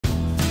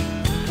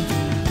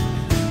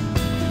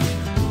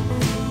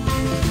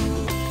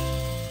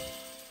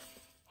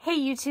Hey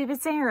YouTube,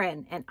 it's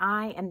Erin, and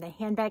I am the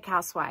Handbag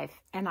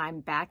Housewife, and I'm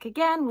back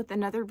again with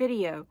another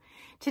video.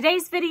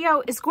 Today's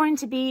video is going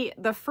to be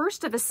the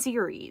first of a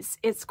series.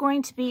 It's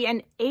going to be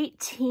an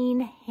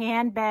 18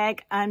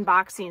 handbag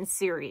unboxing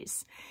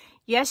series.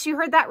 Yes, you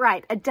heard that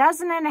right.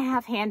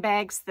 12.5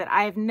 handbags that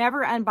I have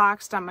never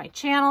unboxed on my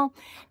channel.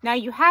 Now,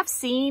 you have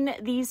seen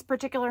these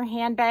particular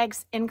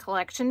handbags in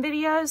collection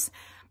videos,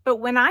 but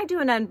when I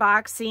do an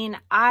unboxing,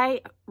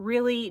 I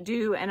really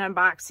do an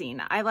unboxing.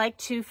 I like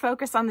to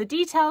focus on the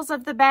details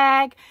of the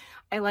bag.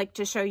 I like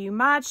to show you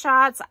mod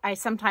shots. I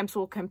sometimes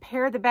will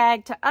compare the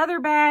bag to other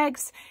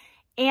bags.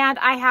 And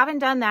I haven't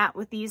done that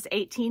with these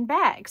 18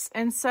 bags.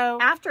 And so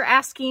after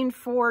asking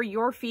for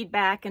your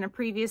feedback in a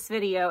previous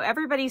video,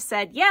 everybody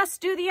said, yes,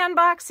 do the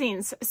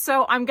unboxings.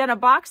 So I'm gonna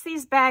box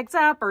these bags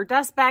up or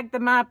dust bag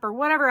them up or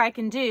whatever I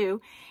can do.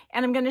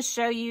 And I'm gonna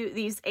show you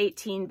these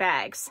 18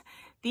 bags.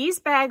 These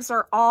bags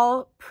are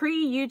all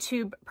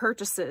pre-YouTube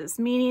purchases,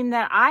 meaning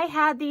that I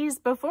had these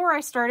before I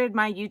started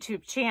my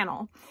YouTube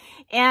channel.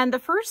 And the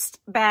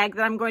first bag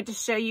that I'm going to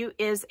show you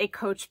is a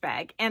Coach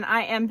bag. And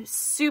I am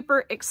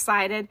super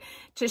excited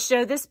to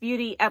show this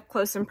beauty up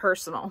close and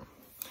personal.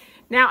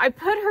 Now, I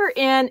put her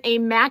in a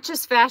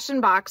Matches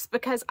Fashion box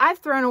because I've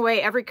thrown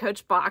away every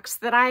Coach box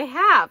that I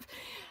have.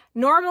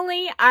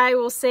 Normally, I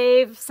will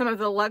save some of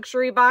the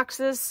luxury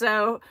boxes,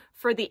 so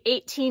for the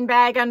 18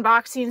 bag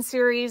unboxing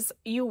series,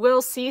 you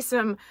will see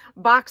some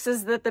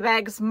boxes that the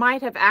bags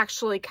might have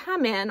actually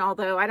come in,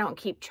 although I don't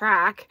keep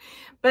track.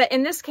 But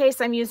in this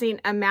case, I'm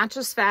using a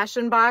Matches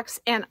Fashion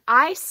box, and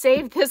I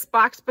saved this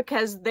box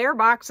because their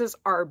boxes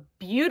are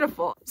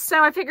beautiful.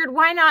 So I figured,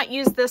 why not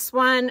use this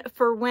one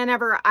for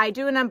whenever I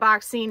do an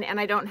unboxing and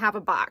I don't have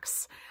a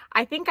box.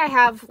 I think I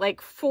have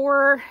like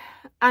 4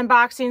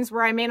 unboxings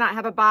where I may not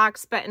have a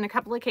box, but in a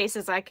couple of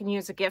cases I can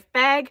use a gift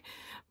bag,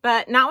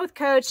 but not with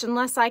Coach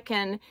unless I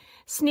can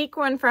sneak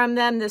one from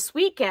them this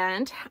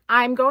weekend.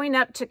 I'm going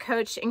up to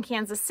Coach in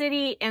Kansas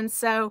City, and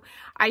so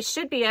I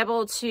should be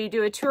able to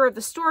do a tour of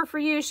the store for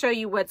you, show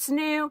you what's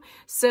new.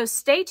 So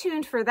stay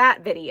tuned for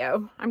that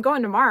video. I'm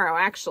going tomorrow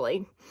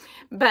actually,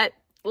 but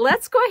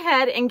let's go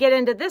ahead and get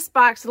into this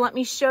box and let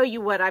me show you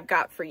what I've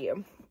got for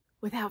you.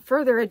 Without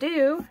further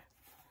ado,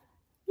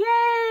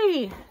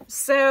 yay!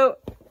 So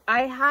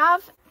I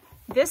have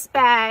this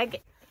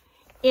bag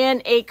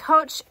in a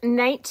Coach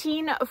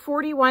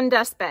 1941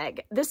 dust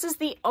bag. This is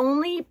the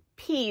only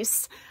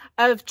piece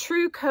of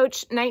true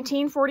Coach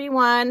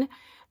 1941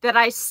 that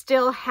I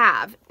still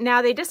have.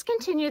 Now, they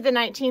discontinued the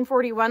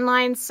 1941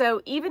 line,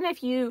 so even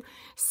if you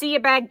see a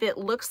bag that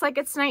looks like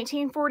it's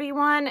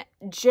 1941,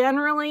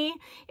 generally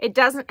it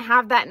doesn't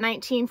have that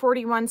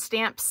 1941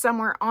 stamp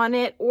somewhere on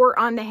it or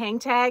on the hang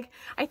tag.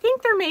 I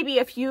think there may be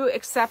a few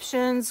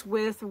exceptions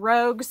with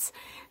Rogues.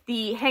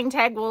 The hang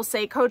tag will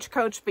say Coach,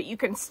 Coach, but you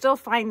can still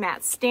find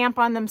that stamp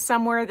on them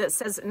somewhere that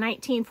says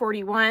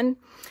 1941.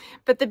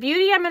 But the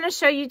beauty I'm going to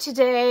show you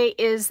today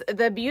is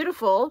the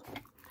beautiful,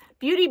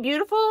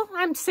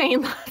 I'm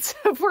saying lots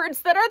of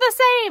words that are the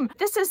same.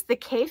 This is the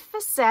Kaffe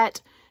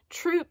Fassett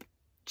Troupe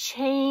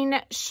chain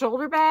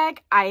shoulder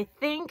bag, I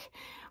think,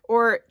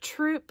 or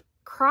Troupe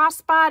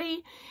crossbody.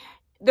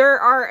 There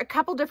are a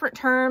couple different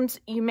terms.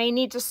 You may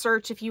need to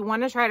search if you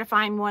want to try to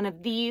find one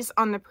of these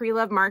on the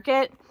pre-love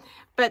market.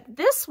 But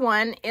this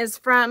one is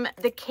from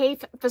the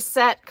Kaffe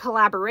Fassett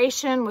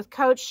collaboration with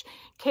Coach.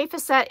 Kaffe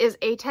Fassett is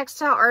a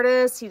textile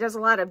artist. He does a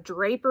lot of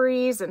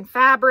draperies and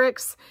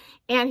fabrics,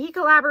 and he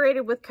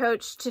collaborated with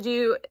Coach to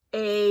do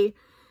a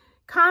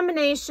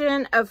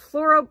combination of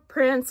floral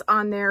prints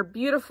on their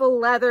beautiful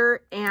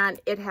leather,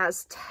 and it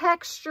has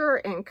texture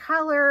and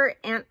color,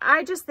 and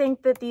I just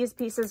think that these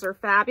pieces are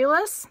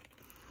fabulous.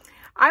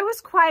 I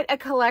was quite a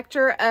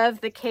collector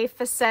of the Kaffe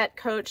Fassett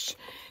Coach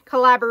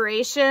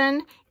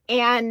collaboration,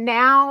 and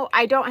now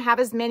I don't have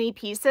as many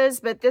pieces,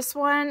 but this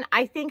one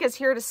I think is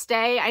here to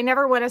stay. I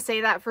never want to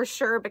say that for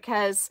sure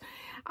because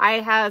I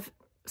have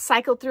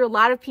cycled through a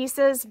lot of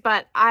pieces,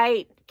 but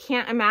I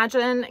can't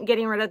imagine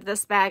getting rid of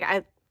this bag.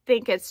 I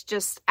think it's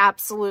just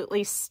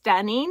absolutely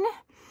stunning.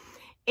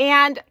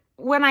 And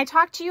when I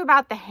talked to you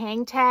about the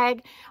hang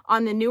tag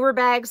on the newer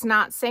bags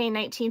not saying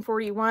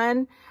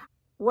 1941,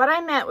 what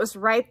I meant was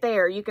right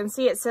there. You can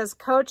see it says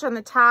Coach on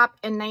the top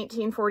in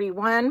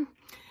 1941.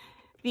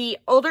 The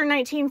older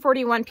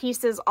 1941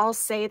 pieces all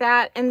say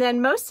that, and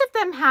then most of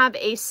them have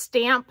a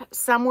stamp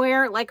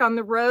somewhere, like on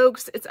the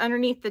Rogues, it's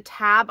underneath the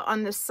tab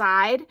on the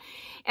side.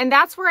 And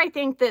that's where I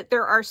think that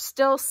there are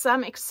still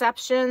some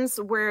exceptions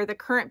where the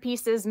current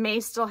pieces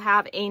may still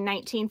have a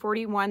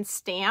 1941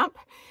 stamp,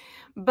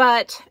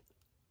 but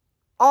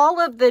all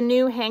of the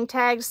new hang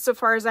tags, so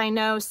far as I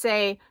know,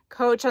 say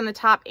Coach on the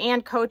top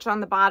and Coach on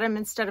the bottom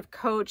instead of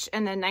Coach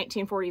and then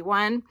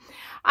 1941.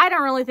 I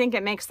don't really think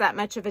it makes that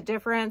much of a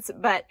difference,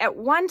 but at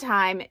one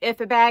time, if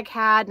a bag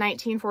had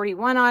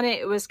 1941 on it,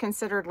 it was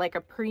considered like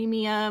a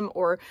premium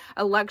or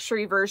a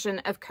luxury version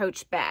of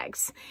Coach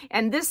bags.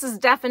 And this is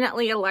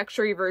definitely a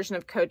luxury version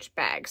of Coach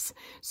bags.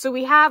 So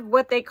we have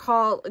what they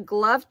call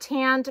glove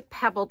tanned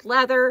pebbled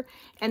leather,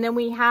 and then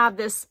we have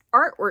this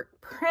artwork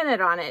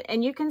printed on it,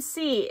 and you can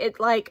see it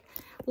like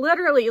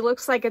literally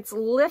looks like it's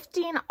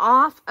lifting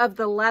off of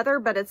the leather,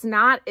 but it's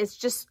not. It's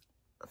just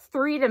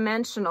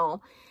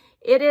three-dimensional.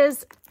 It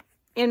is,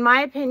 in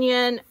my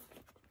opinion,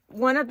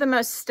 one of the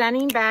most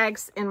stunning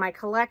bags in my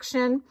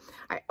collection.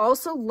 I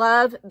also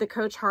love the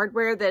Coach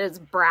hardware that is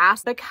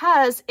brass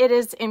because it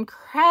is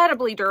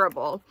incredibly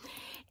durable.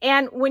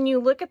 And when you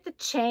look at the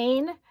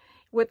chain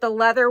with the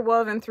leather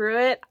woven through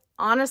it,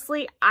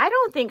 honestly, I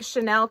don't think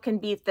Chanel can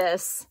beat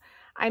this.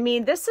 I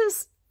mean, this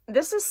is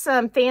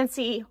some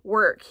fancy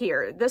work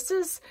here. This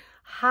is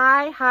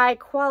high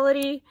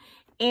quality,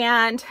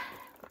 and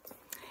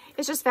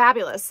it's just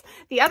fabulous.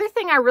 The other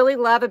thing I really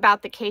love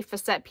about the Kaffe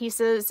Fassett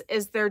pieces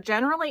is they're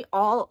generally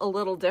all a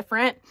little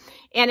different.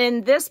 And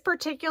in this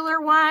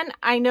particular one,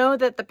 I know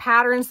that the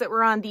patterns that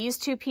were on these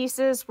two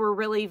pieces were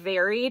really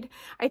varied.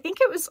 I think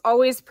it was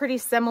always pretty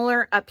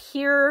similar up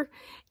here,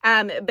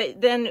 but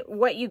then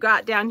what you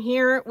got down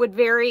here would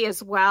vary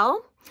as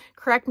well.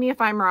 Correct me if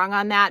I'm wrong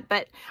on that,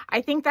 but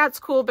I think that's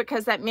cool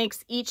because that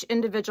makes each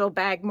individual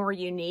bag more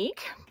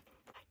unique.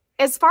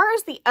 As far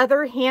as the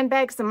other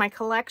handbags in my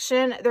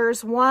collection,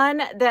 there's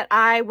one that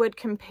I would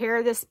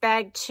compare this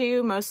bag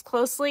to most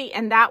closely,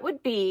 and that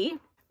would be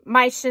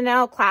my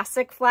Chanel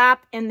Classic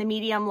Flap in the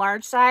medium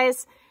large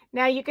size.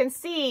 Now you can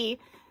see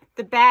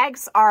the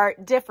bags are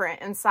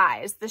different in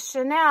size. The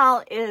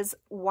Chanel is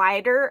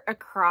wider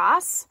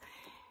across,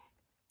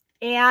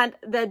 and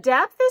the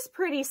depth is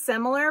pretty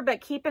similar, but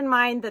keep in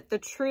mind that the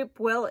Troupe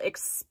will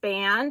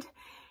expand.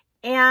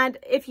 And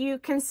if you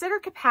consider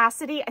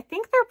capacity, I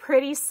think they're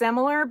pretty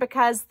similar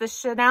because the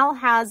Chanel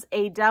has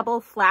a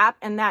double flap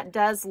and that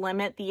does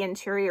limit the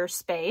interior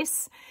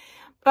space.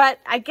 But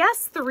I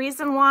guess the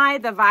reason why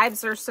the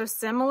vibes are so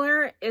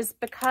similar is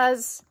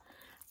because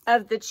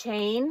of the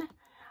chain.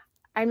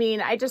 I mean,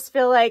 I just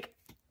feel like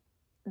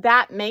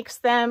that makes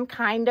them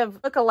kind of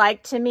look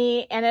alike to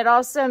me, and it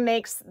also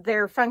makes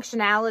their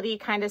functionality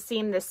kind of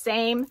seem the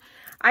same.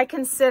 I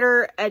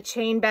consider a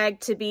chain bag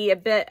to be a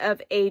bit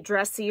of a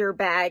dressier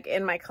bag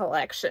in my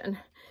collection.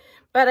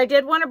 But I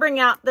did want to bring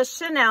out the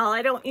Chanel.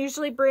 I don't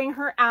usually bring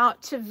her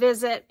out to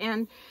visit,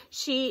 and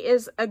she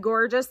is a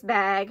gorgeous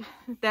bag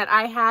that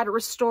I had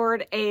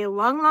restored a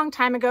long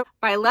time ago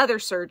by leather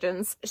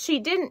surgeons. She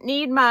didn't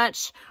need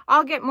much.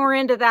 I'll get more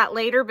into that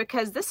later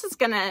because this is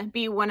going to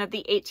be one of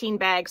the 18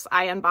 bags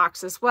I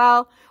unbox as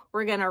well.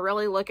 We're going to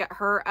really look at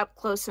her up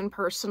close and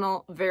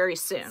personal very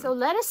soon. So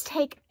let us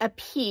take a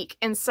peek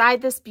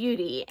inside this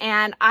beauty,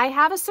 and I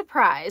have a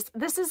surprise.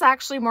 This is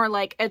actually more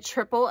like a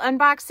triple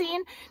unboxing,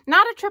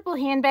 not a triple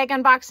handbag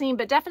unboxing,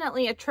 but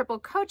definitely a triple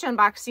Coach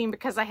unboxing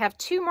because I have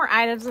two more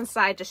items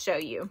inside to show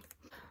you.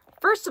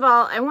 First of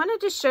all, I wanted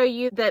to show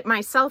you that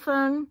my cell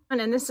phone,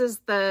 and this is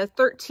the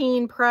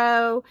 13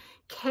 Pro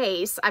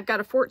case. I've got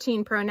a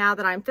 14 Pro now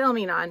that I'm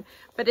filming on,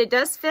 but it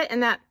does fit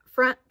in that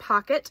front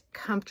pocket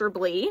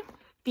comfortably.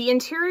 The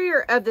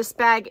interior of this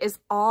bag is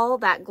all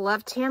that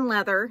glove tan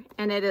leather,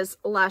 and it is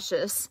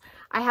luscious.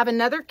 I have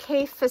another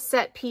Kaffe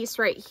Fassett piece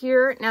right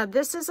here. Now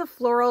this is a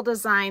floral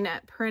design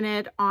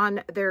printed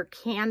on their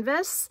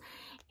canvas,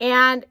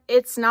 and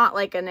it's not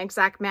like an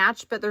exact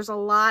match, but there's a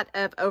lot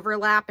of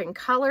overlap in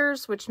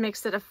colors, which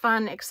makes it a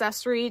fun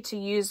accessory to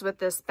use with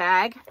this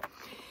bag.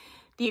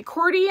 The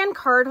accordion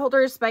card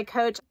holders by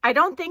Coach, I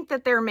don't think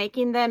that they're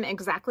making them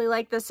exactly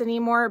like this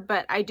anymore,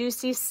 but I do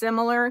see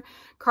similar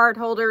card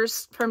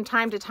holders from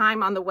time to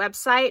time on the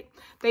website.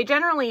 They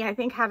generally, I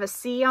think, have a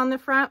C on the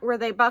front where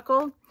they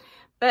buckle.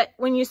 But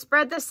when you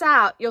spread this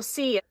out, you'll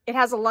see it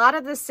has a lot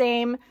of the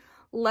same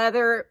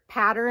leather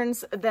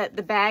patterns that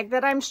the bag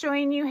that I'm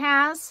showing you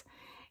has.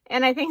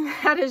 And I think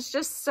that is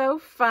just so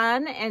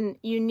fun and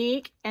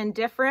unique and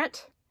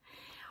different.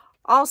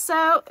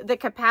 Also, the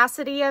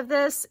capacity of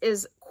this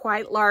is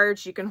quite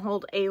large. You can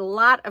hold a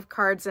lot of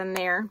cards in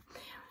there,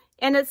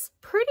 and it's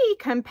pretty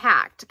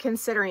compact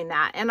considering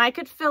that, and I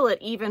could fill it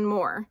even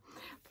more.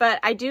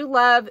 But I do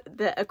love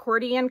the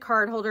accordion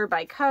card holder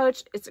by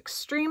Coach. It's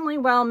extremely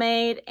well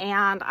made,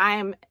 and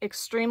I'm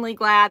extremely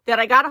glad that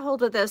I got a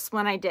hold of this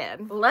when I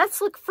did. Let's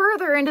look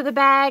further into the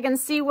bag and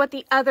see what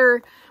the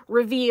other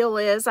reveal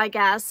is, I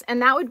guess,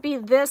 and that would be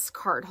this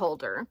card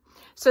holder.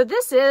 So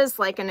this is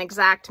like an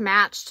exact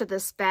match to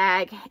this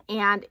bag,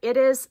 and it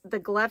is the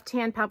glove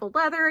tan pebbled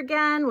leather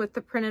again with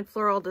the printed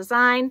floral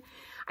design.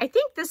 I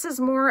think this is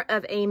more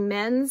of a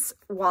men's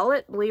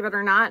wallet, believe it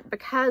or not,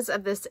 because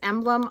of this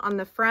emblem on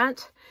the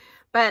front.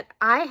 But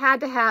I had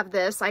to have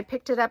this. I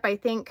picked it up, I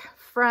think,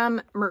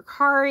 from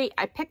Mercari.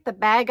 I picked the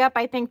bag up,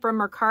 I think, from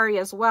Mercari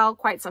as well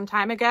quite some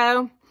time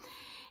ago.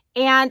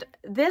 And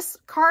this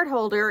card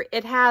holder,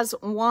 it has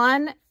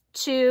 1,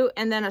 2,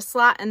 and then a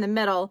slot in the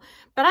middle,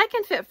 but I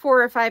can fit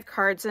 4 or 5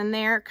 cards in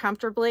there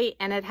comfortably,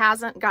 and it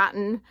hasn't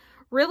gotten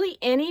really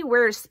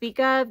anywhere to speak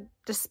of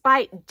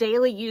despite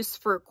daily use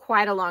for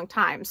quite a long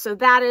time. So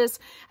that is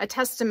a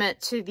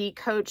testament to the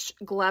Coach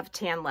glove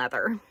tan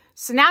leather.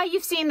 So now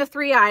you've seen the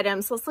 3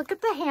 items. Let's look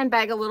at the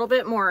handbag a little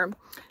bit more.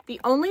 The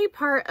only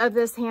part of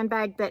this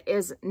handbag that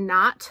is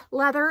not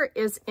leather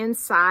is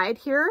inside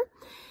here.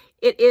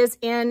 It is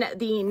in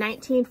the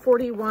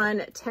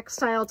 1941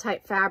 textile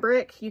type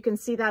fabric. You can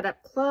see that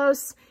up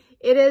close.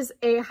 It is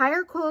a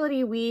higher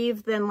quality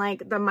weave than like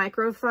the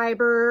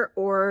microfiber,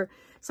 or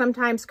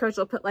sometimes Coach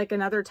will put like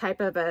another type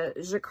of a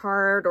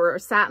jacquard or a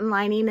satin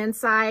lining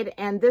inside.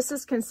 And this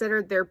is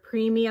considered their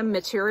premium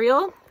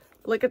material.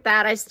 Look at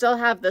that. I still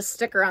have the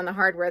sticker on the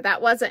hardware.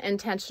 That wasn't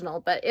intentional,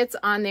 but it's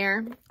on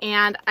there.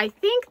 And I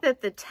think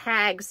that the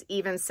tags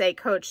even say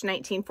Coach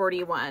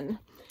 1941.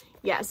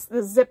 Yes,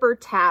 the zipper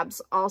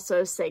tabs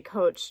also say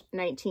Coach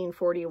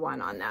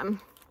 1941 on them.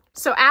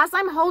 So as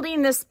I'm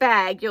holding this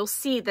bag, you'll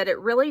see that it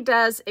really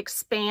does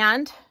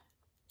expand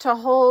to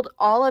hold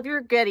all of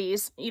your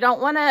goodies. You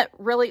don't want to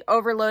really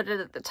overload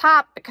it at the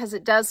top because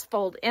it does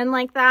fold in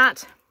like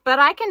that. But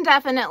I can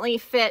definitely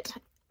fit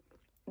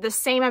the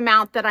same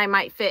amount that I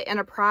might fit in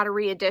a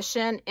Pradary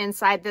edition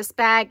inside this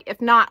bag, if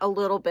not a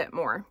little bit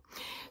more.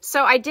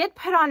 So I did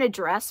put on a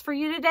dress for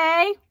you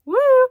today. Woo!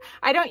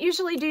 I don't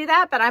usually do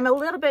that, but I'm a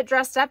little bit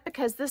dressed up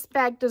because this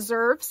bag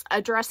deserves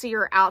a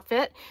dressier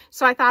outfit.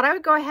 So I thought I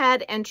would go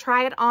ahead and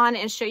try it on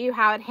and show you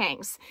how it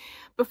hangs.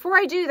 Before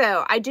I do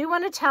though, I do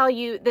want to tell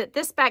you that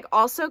this bag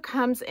also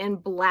comes in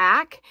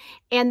black,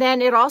 and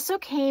then it also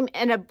came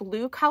in a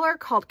blue color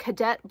called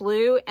Cadet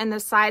Blue, and the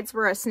sides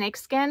were a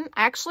snakeskin.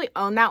 I actually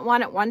owned that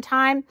one at one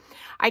time.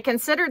 I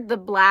considered the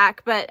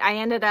black, but I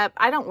ended up,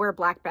 I don't wear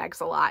black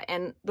bags a lot,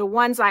 and the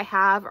ones I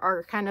have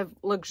are kind of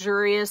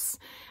luxurious.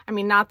 I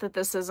mean, not that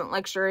this isn't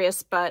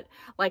luxurious, but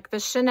like the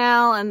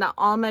Chanel and the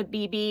Alma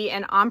BB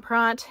and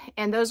Empreinte,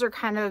 and those are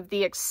kind of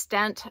the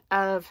extent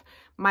of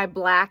my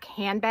black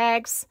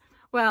handbags.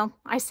 Well,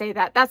 I say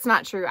that. That's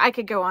not true. I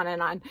could go on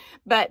and on.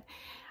 But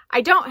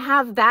I don't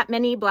have that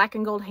many black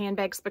and gold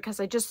handbags because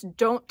I just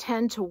don't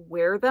tend to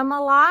wear them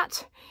a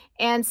lot.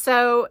 And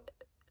so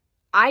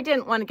I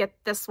didn't want to get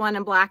this one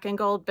in black and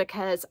gold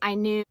because I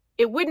knew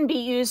it wouldn't be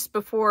used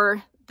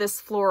before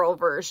this floral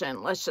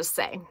version, let's just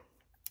say.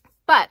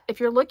 But if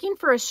you're looking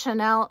for a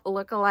Chanel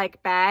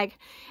lookalike bag,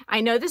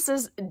 I know this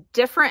is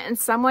different in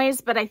some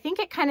ways, but I think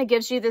it kind of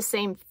gives you the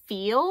same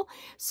feel.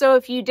 So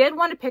if you did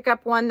want to pick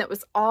up one that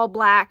was all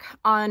black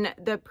on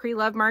the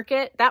pre-love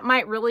market, that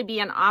might really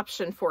be an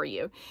option for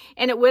you.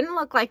 And it wouldn't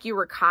look like you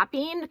were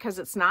copying because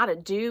it's not a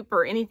dupe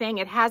or anything.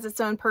 It has its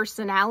own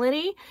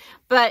personality,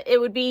 but it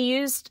would be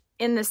used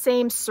in the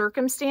same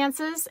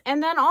circumstances.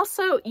 And then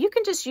also you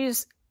can just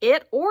use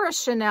it or a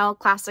Chanel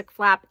classic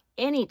flap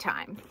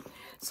anytime.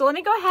 So let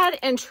me go ahead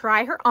and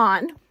try her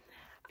on.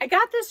 I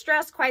got this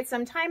dress quite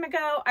some time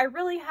ago. I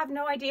really have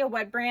no idea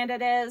what brand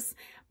it is,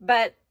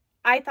 but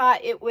I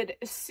thought it would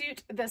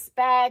suit this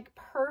bag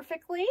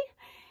perfectly,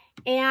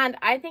 and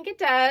I think it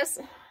does.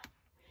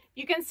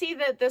 You can see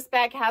that this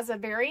bag has a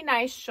very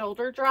nice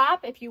shoulder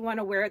drop if you want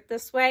to wear it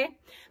this way,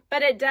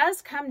 but it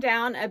does come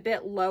down a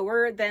bit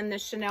lower than the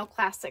Chanel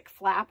Classic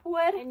flap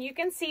would, and you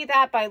can see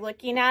that by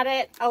looking at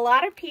it. A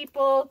lot of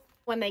people,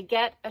 when they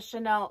get a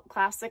Chanel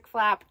Classic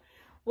flap,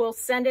 will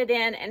send it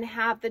in and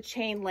have the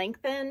chain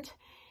lengthened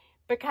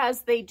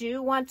because they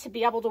do want to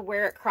be able to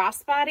wear it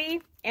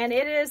crossbody, and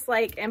it is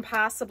like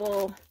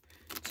impossible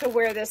to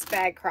wear this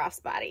bag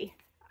crossbody.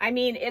 I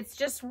mean, it's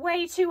just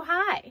way too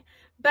high.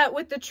 But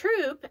with the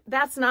Troupe,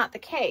 that's not the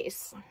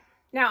case.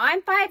 Now,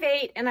 I'm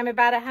 5'8" and I'm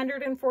about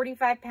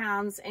 145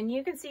 pounds, and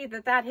you can see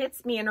that that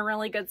hits me in a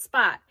really good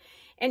spot.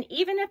 And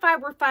even if I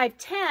were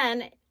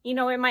 5'10", you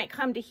know, it might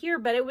come to here,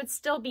 but it would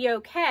still be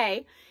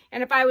okay.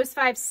 And if I was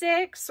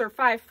 5'6" or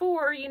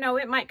 5'4", you know,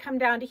 it might come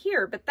down to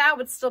here, but that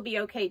would still be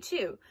okay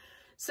too.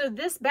 So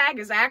this bag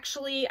is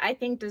actually, I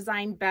think,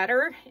 designed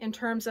better in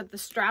terms of the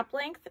strap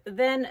length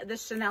than the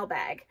Chanel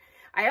bag.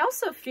 I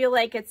also feel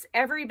like it's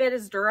every bit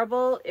as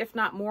durable, if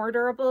not more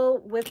durable,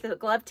 with the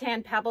glove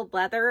tan pebbled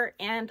leather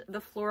and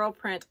the floral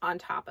print on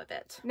top of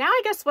it. Now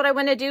I guess what I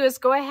want to do is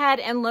go ahead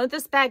and load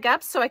this bag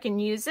up so I can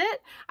use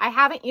it. I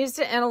haven't used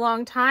it in a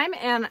long time,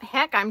 and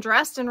heck, I'm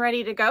dressed and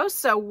ready to go,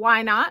 so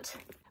why not?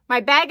 My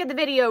bag of the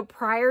video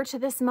prior to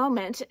this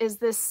moment is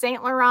this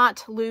Saint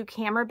Laurent Lou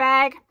camera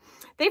bag.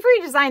 They've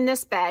redesigned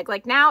this bag.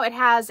 Like now it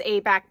has a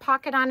back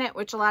pocket on it,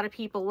 which a lot of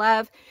people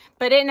love,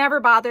 but it never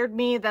bothered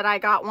me that I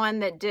got one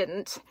that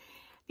didn't.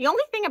 The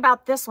only thing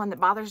about this one that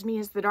bothers me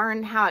is the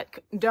darn how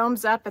it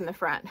domes up in the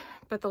front,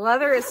 but the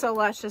leather is so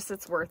luscious,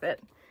 it's worth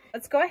it.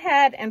 Let's go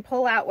ahead and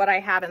pull out what I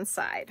have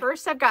inside.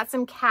 First, I've got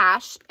some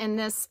cash in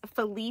this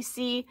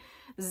Felici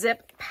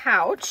zip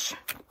pouch.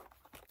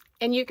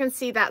 And you can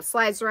see that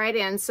slides right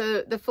in.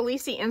 So the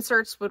Felici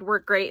inserts would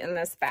work great in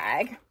this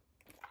bag.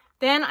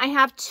 Then I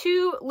have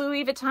 2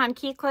 Louis Vuitton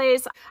key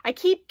clays. I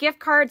keep gift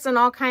cards and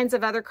all kinds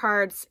of other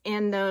cards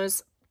in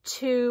those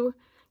 2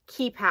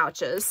 key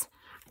pouches.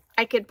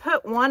 I could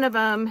put one of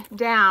them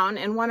down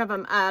and one of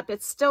them up.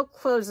 It still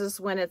closes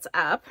when it's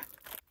up.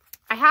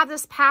 I have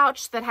this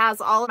pouch that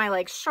has all of my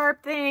like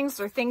sharp things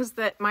or things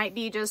that might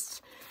be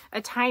just a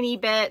tiny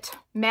bit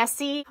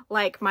messy,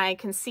 like my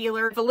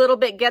concealer. If a little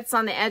bit gets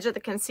on the edge of the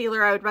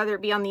concealer, I would rather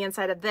it be on the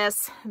inside of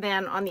this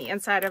than on the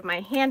inside of my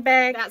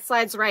handbag. That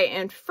slides right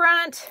in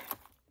front.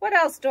 What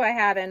else do I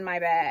have in my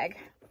bag?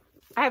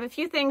 I have a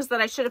few things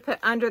that I should have put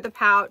under the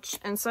pouch,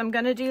 and so I'm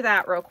going to do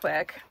that real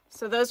quick.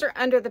 So those are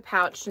under the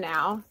pouch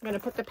now. I'm going to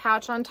put the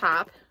pouch on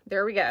top.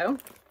 There we go.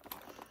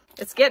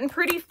 It's getting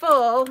pretty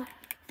full.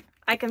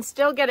 I can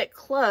still get it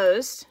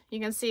closed. You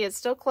can see it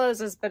still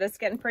closes, but it's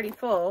getting pretty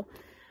full.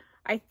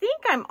 I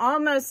think I'm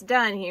almost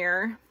done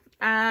here.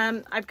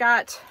 I've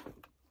got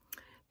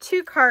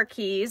 2 car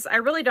keys. I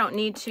really don't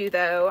need 2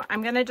 though.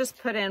 I'm going to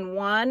just put in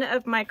 1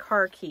 of my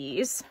car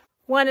keys.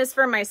 One is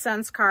for my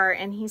son's car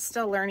and he's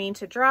still learning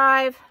to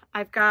drive.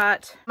 I've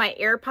got my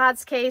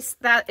AirPods case.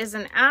 That is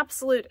an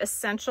absolute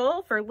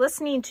essential for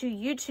listening to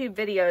YouTube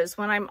videos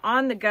when I'm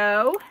on the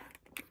go.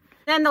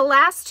 Then the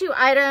last 2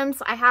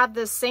 items, I have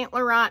this Saint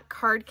Laurent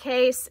card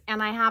case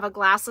and I have a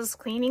glasses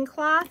cleaning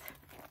cloth.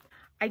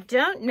 I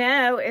don't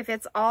know if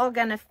it's all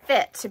gonna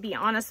fit, to be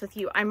honest with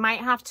you. I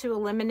might have to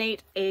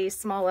eliminate a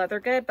small leather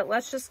good, but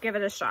let's just give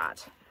it a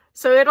shot.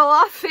 So it'll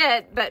all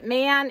fit, but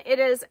man, it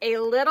is a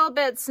little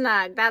bit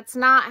snug. That's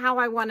not how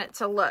I want it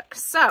to look.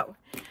 So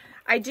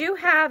I do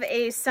have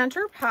a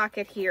center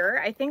pocket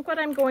here. I think what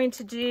I'm going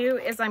to do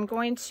is I'm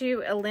going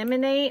to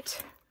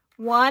eliminate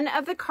one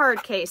of the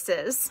card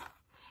cases.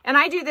 And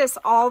I do this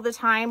all the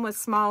time with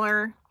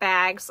smaller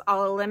bags.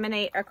 I'll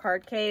eliminate a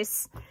card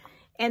case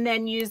and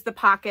then use the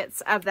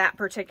pockets of that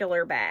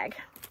particular bag.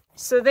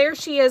 So there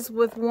she is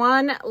with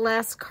one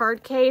less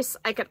card case.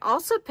 I could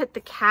also put the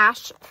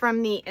cash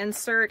from the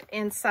insert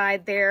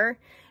inside there,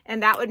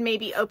 and that would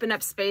maybe open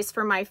up space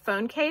for my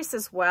phone case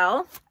as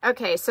well.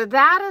 Okay, so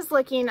that is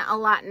looking a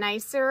lot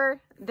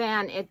nicer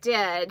than it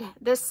did.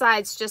 This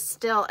side's just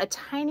still a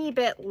tiny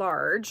bit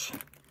large.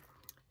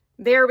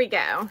 There we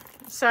go.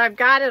 So I've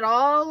got it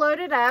all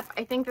loaded up.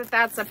 I think that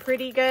that's a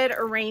pretty good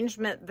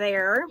arrangement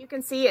there. You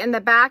can see in the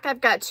back,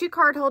 I've got 2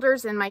 card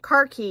holders and my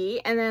car key.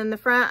 And then in the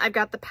front, I've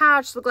got the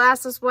pouch, the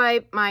glasses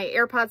wipe, my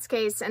AirPods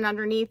case, and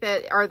underneath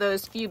it are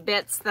those few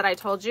bits that I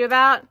told you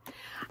about.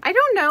 I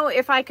don't know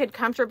if I could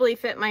comfortably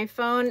fit my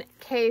phone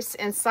case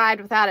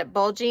inside without it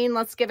bulging.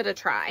 Let's give it a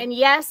try. And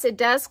yes, it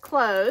does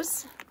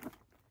close.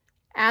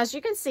 As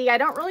you can see, I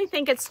don't really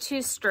think it's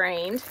too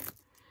strained.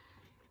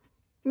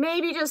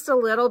 Maybe just a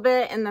little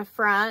bit in the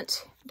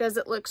front. Does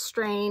it look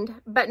strained,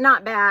 but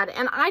not bad.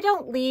 And I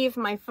don't leave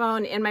my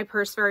phone in my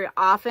purse very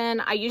often.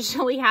 I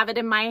usually have it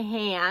in my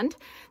hand.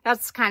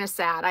 That's kind of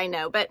sad, I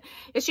know, but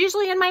it's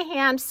usually in my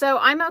hand. So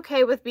I'm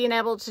okay with being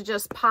able to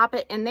just pop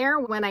it in there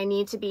when I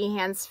need to be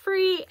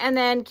hands-free and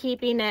then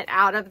keeping it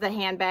out of the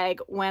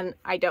handbag when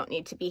I don't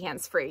need to be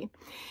hands-free.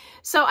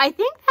 So I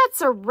think that's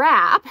a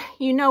wrap.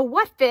 You know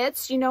what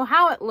fits, you know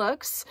how it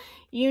looks,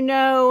 you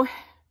know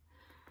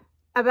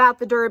about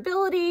the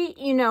durability,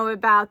 you know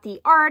about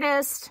the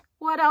artist.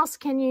 What else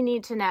can you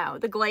need to know?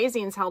 The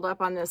glazing's held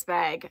up on this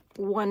bag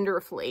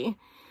wonderfully.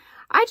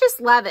 I just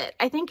love it.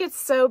 I think it's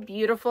so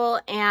beautiful,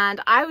 and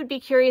I would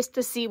be curious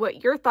to see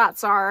what your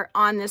thoughts are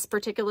on this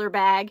particular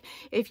bag.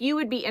 If you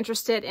would be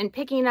interested in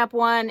picking up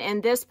one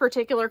in this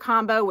particular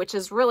combo, which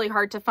is really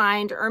hard to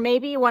find, or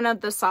maybe one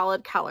of the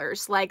solid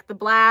colors like the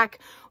black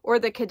or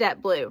the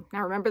cadet blue.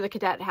 Now remember, the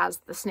cadet has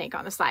the snake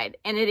on the side,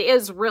 and it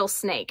is real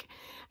snake.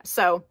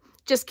 So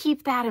just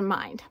keep that in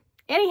mind.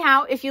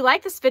 Anyhow, if you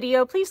like this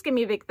video, please give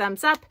me a big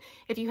thumbs up.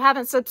 If you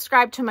haven't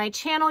subscribed to my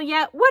channel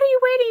yet, what are you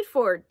waiting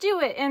for? Do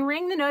it and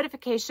ring the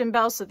notification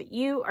bell so that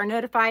you are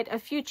notified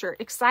of future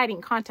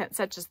exciting content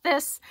such as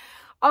this.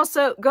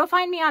 Also, go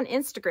find me on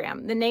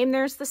Instagram. The name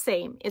there's the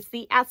same. It's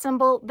the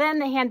 @ then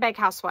the Handbag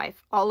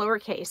Housewife, all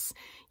lowercase.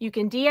 You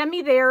can DM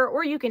me there,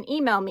 or you can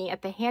email me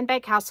at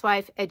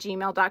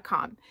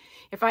thehandbaghousewife@gmail.com.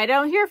 If I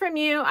don't hear from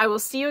you, I will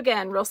see you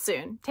again real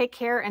soon. Take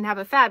care and have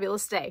a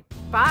fabulous day.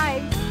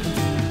 Bye.